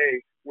 1A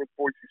with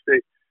Boise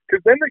State.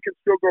 Because then they can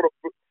still go to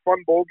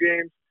fun bowl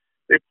games.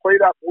 They play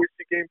that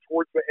Boise game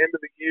towards the end of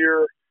the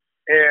year.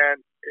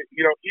 And,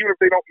 even if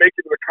they don't make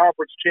it to the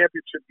conference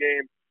championship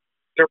game,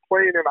 they're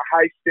playing in a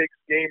high-stakes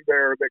game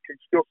there that can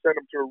still send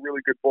them to a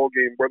really good bowl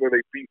game, whether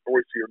they beat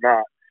Boise or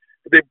not.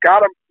 But they've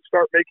got to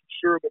start making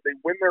sure that they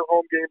win their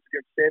home games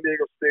against San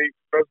Diego State,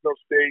 Fresno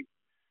State,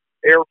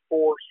 Air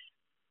Force,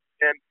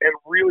 and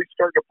really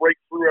start to break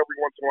through every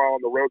once in a while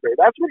on the road there.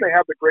 That's when they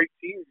have the great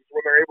teams,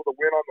 when they're able to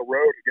win on the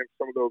road against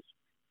some of those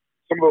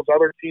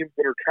other teams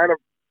that are kind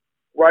of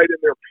right in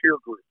their peer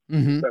group,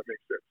 if that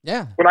makes sense.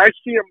 Yeah. When I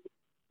see them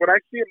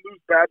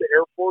lose bad to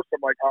Air Force, I'm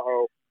like,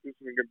 this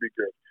isn't going to be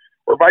good.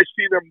 Or if I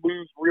see them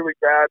lose really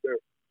bad to,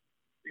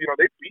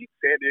 they beat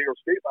San Diego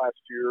State last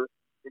year.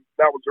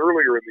 That was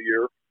earlier in the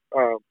year.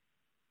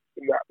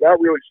 And that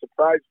really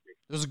surprised me.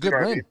 It was a good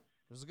win.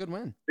 It was a good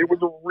win. It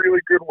was a really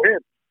good win.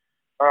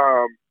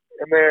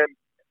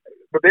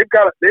 But they've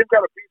got to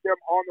beat them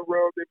on the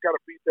road. They've got to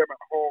beat them at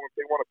home if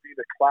they want to be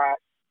the class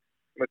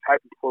and the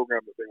type of program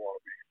that they want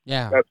to be.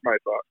 Yeah. That's my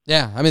thought.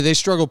 Yeah. I mean, they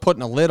struggled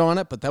putting a lid on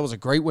it, but that was a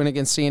great win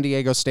against San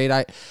Diego State.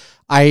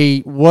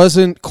 I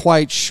wasn't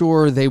quite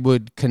sure they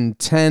would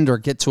contend or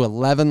get to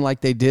 11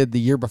 like they did the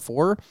year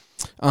before,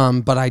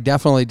 but I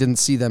definitely didn't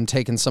see them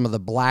taking some of the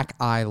black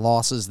eye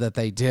losses that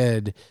they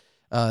did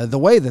the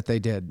way that they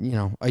did,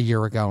 a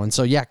year ago. And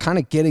so, kind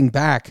of getting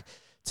back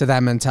to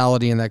that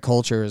mentality and that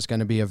culture is going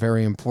to be a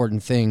very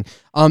important thing.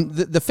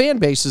 The fan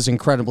base is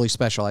incredibly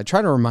special. I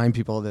try to remind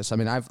people of this. I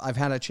mean, I've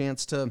had a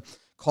chance to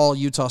call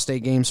Utah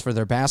State games for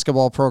their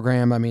basketball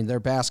program. I mean, their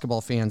basketball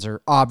fans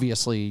are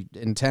obviously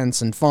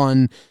intense and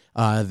fun.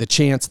 The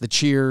chants, the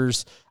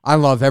cheers, I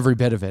love every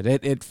bit of it.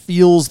 It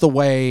feels the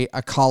way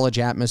a college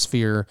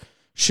atmosphere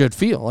should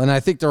feel. And I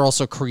think they're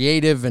also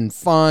creative and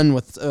fun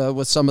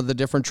with some of the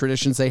different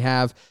traditions they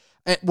have.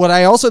 What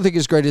I also think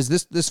is great is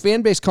this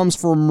fan base comes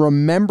from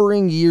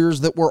remembering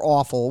years that were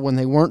awful when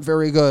they weren't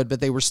very good, but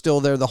they were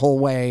still there the whole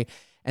way.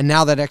 And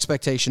now that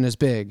expectation is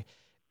big.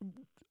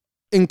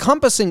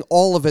 Encompassing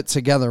all of it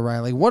together,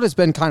 Riley, what has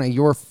been kind of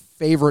your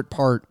favorite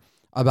part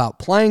about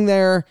playing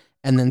there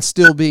and then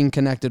still being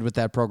connected with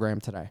that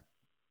program today?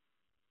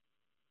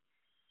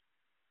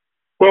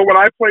 Well, when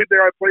I played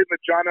there, I played in the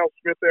John L.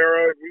 Smith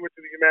era, and we went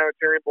to the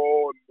Humanitarian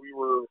Bowl, and we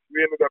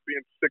ended up being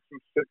 6-6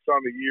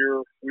 on the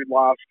year. We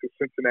lost to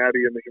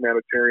Cincinnati in the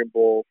Humanitarian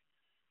Bowl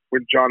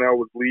when John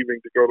L. was leaving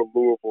to go to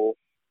Louisville.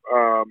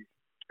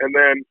 And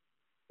then,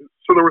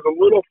 so there was a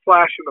little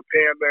flash in the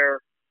pan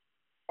there.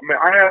 I mean,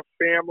 I have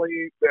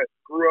family that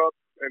grew up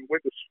and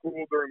went to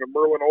school during the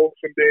Merlin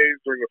Olsen days,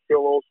 during the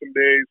Phil Olsen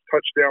days,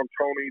 Touchdown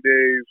Tony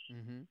days.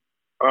 Mm-hmm.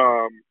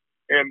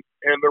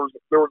 And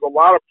there was a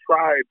lot of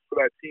pride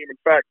for that team. In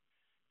fact,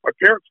 my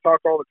parents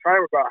talk all the time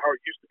about how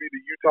it used to be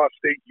the Utah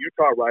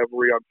State-Utah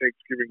rivalry on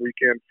Thanksgiving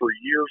weekend for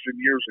years and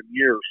years and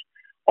years,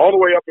 all the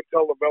way up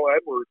until LaVell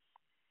Edwards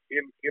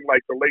in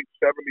like the late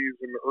 70s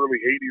and the early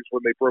 80s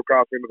when they broke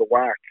off into the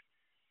WAC.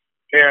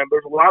 And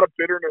there's a lot of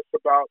bitterness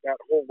about that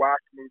whole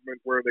WAC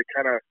movement where they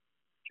kind of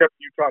kept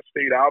Utah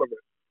State out of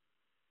it.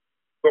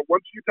 But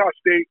once Utah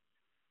State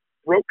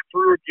broke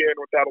through again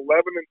with that 11-2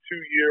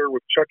 year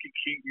with Chucky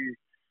Keaton,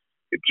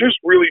 it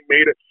just really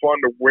made it fun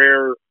to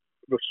wear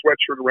the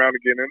sweatshirt around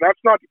again. And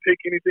that's not to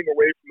take anything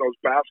away from those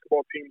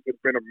basketball teams that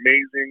have been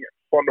amazing,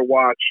 fun to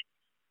watch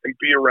and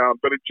be around.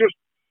 But it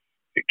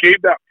gave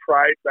that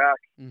pride back,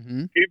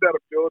 gave that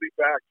ability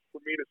back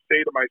for me to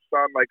say to my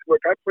son, like,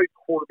 look, I played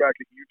quarterback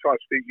at Utah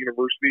State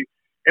University,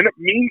 and it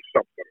means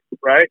something,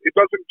 right? It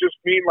doesn't just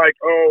mean like,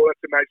 oh,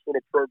 that's a nice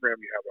little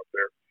program you have up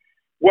there.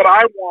 What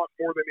I want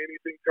more than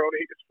anything,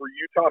 Tony, is for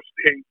Utah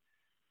State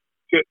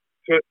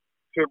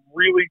to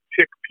really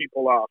tick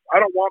people off. I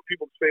don't want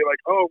people to say like,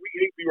 oh, we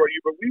hate BYU,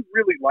 but we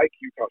really like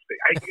Utah State.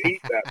 I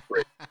hate that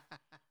phrase.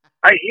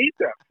 I hate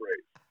that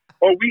phrase.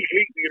 Oh, we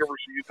hate the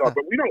University of Utah,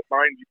 but we don't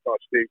mind Utah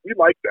State. We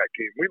like that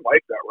game. We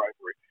like that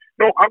rivalry.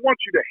 No, I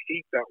want you to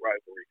hate that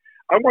rivalry.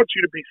 I want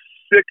you to be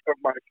sick of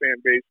my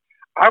fan base.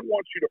 I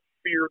want you to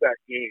fear that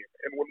game.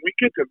 And when we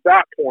get to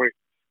that point,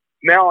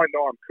 now I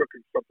know I'm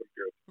cooking something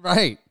good.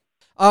 Right.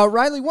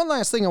 Riley, one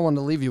last thing I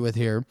wanted to leave you with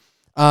here.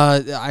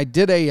 I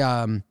did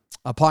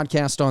a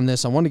podcast on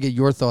this. I want to get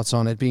your thoughts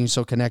on it, being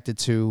so connected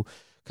to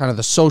kind of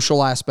the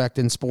social aspect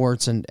in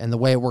sports and the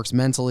way it works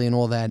mentally and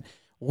all that.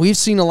 We've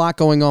seen a lot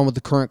going on with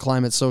the current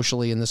climate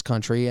socially in this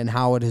country and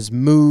how it has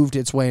moved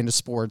its way into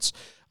sports.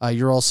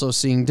 You're also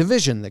seeing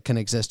division that can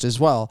exist as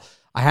well.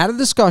 I had a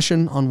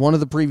discussion on one of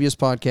the previous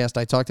podcasts.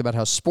 I talked about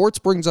how sports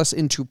brings us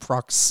into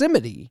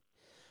proximity,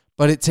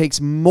 but it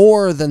takes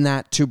more than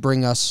that to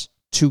bring us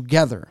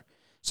together.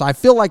 So I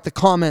feel like the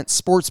comment,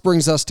 sports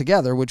brings us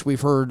together, which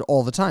we've heard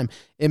all the time,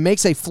 it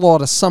makes a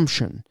flawed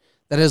assumption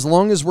that as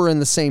long as we're in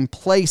the same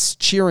place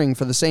cheering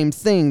for the same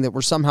thing, that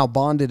we're somehow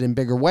bonded in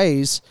bigger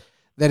ways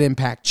that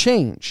impact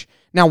change.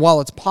 Now, while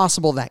it's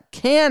possible that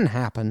can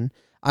happen,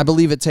 I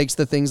believe it takes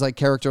the things like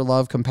character,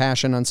 love,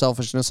 compassion,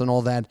 unselfishness, and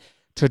all that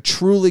to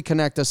truly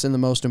connect us in the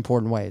most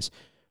important ways.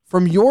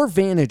 From your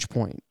vantage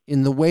point,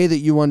 in the way that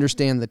you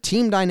understand the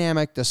team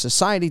dynamic, the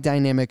society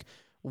dynamic,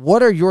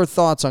 what are your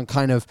thoughts on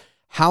kind of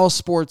how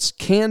sports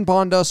can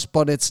bond us,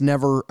 but it's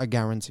never a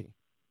guarantee?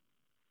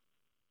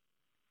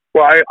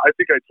 Well, I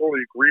think I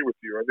totally agree with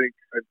you. I think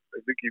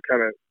you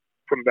kind of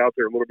put it out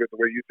there a little bit the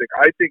way you think.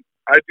 I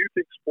do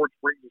think sports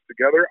brings us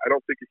together. I don't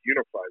think it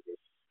unifies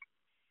us.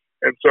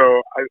 And so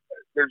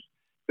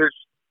there's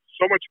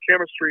so much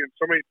chemistry and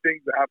so many things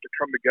that have to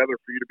come together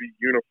for you to be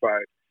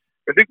unified.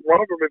 I think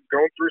one of them is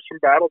going through some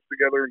battles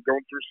together and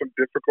going through some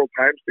difficult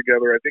times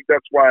together. I think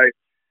that's why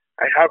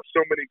I have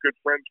so many good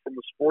friends from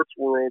the sports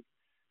world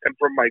and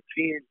from my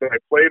teams that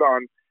I played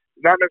on,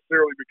 not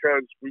necessarily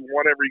because we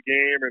won every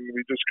game and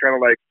we just kind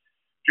of like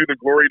do the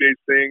glory days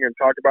thing and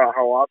talk about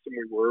how awesome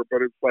we were,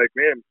 but it's like,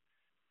 man,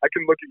 I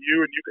can look at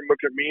you and you can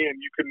look at me and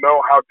you can know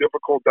how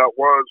difficult that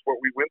was, what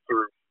we went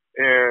through.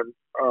 And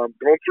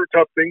going through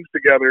tough things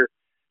together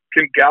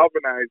can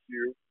galvanize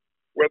you,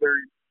 whether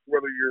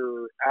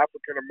you're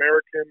African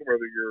American,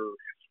 whether you're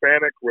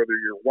Hispanic, whether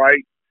you're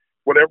white,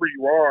 whatever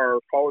you are,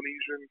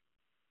 Polynesian.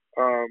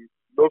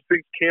 Those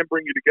things can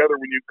bring you together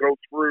when you go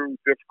through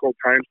difficult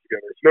times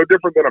together. It's no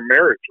different than a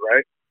marriage,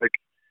 right? Like,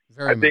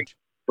 I think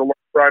the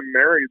longer I'm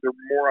married, the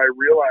more I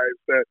realize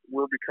that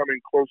we're becoming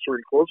closer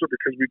and closer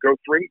because we go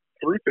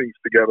through things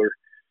together.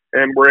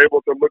 And we're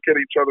able to look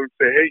at each other and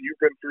say, hey, you've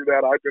been through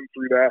that, I've been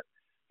through that.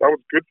 That was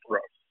good for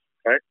us,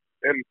 right?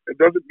 And it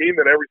doesn't mean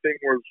that everything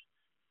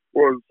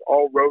was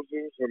all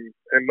roses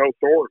and no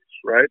thorns,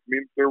 right? It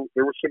means there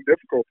were some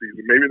difficulties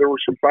and maybe there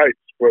were some fights.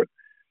 But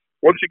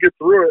once you get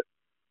through it,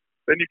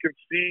 then you can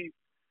see,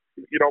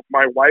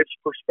 my wife's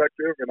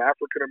perspective and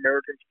African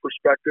Americans'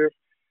 perspective.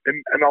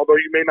 And although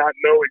you may not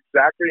know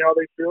exactly how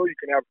they feel, you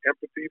can have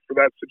empathy for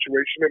that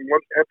situation. And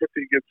once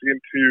empathy gets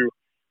into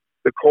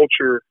the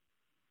culture,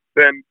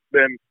 then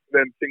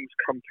things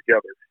come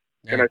together.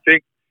 Yeah. And I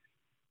think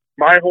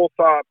my whole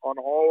thought on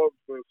all of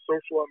the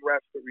social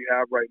unrest that we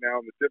have right now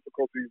and the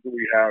difficulties that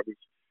we have is,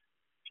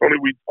 Tony,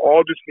 we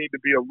all just need to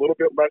be a little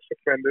bit less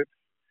offended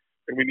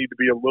and we need to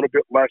be a little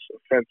bit less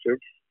offensive.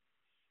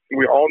 And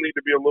we all need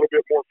to be a little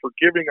bit more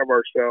forgiving of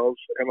ourselves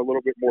and a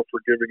little bit more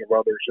forgiving of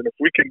others. And if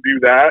we can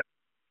do that,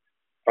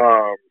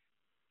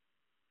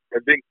 I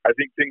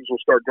think things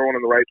will start going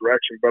in the right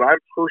direction. But I'm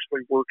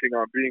personally working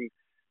on being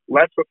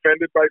less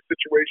offended by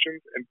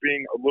situations and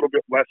being a little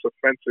bit less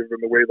offensive in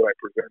the way that I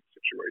present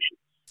situations.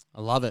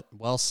 I love it.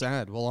 Well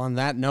said. Well, on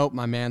that note,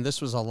 my man,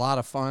 this was a lot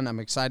of fun. I'm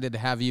excited to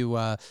have you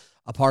a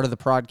part of the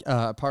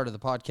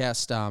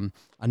podcast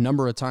a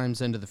number of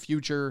times into the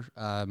future.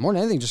 More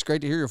than anything, just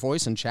great to hear your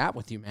voice and chat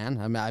with you,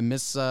 man. I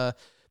miss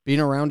being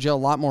around you a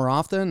lot more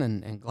often,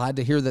 and glad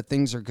to hear that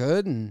things are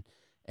good.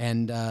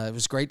 And it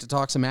was great to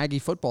talk some Aggie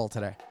football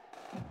today.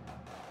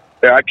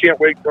 Yeah, I can't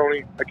wait,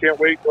 Tony. I can't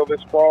wait till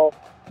this fall.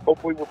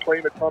 Hopefully we're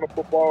playing a ton of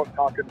football and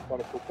talking a ton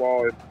of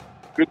football. And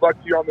good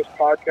luck to you on this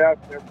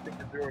podcast and everything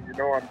you're doing. You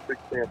know I'm a big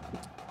fan.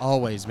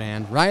 Always,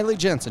 man. Riley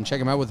Jensen.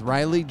 Check him out with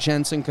Riley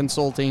Jensen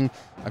Consulting.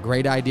 A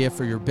great idea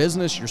for your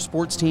business, your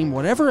sports team,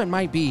 whatever it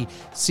might be.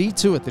 See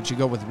to it that you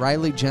go with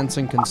Riley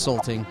Jensen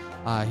Consulting.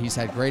 He's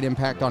had great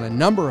impact on a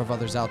number of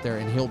others out there,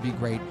 and he'll be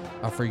great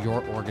for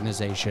your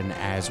organization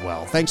as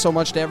well. Thanks so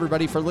much to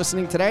everybody for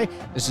listening today.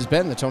 This has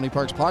been the Tony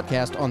Parks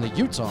Podcast on the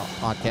Utah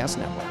Podcast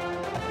Network.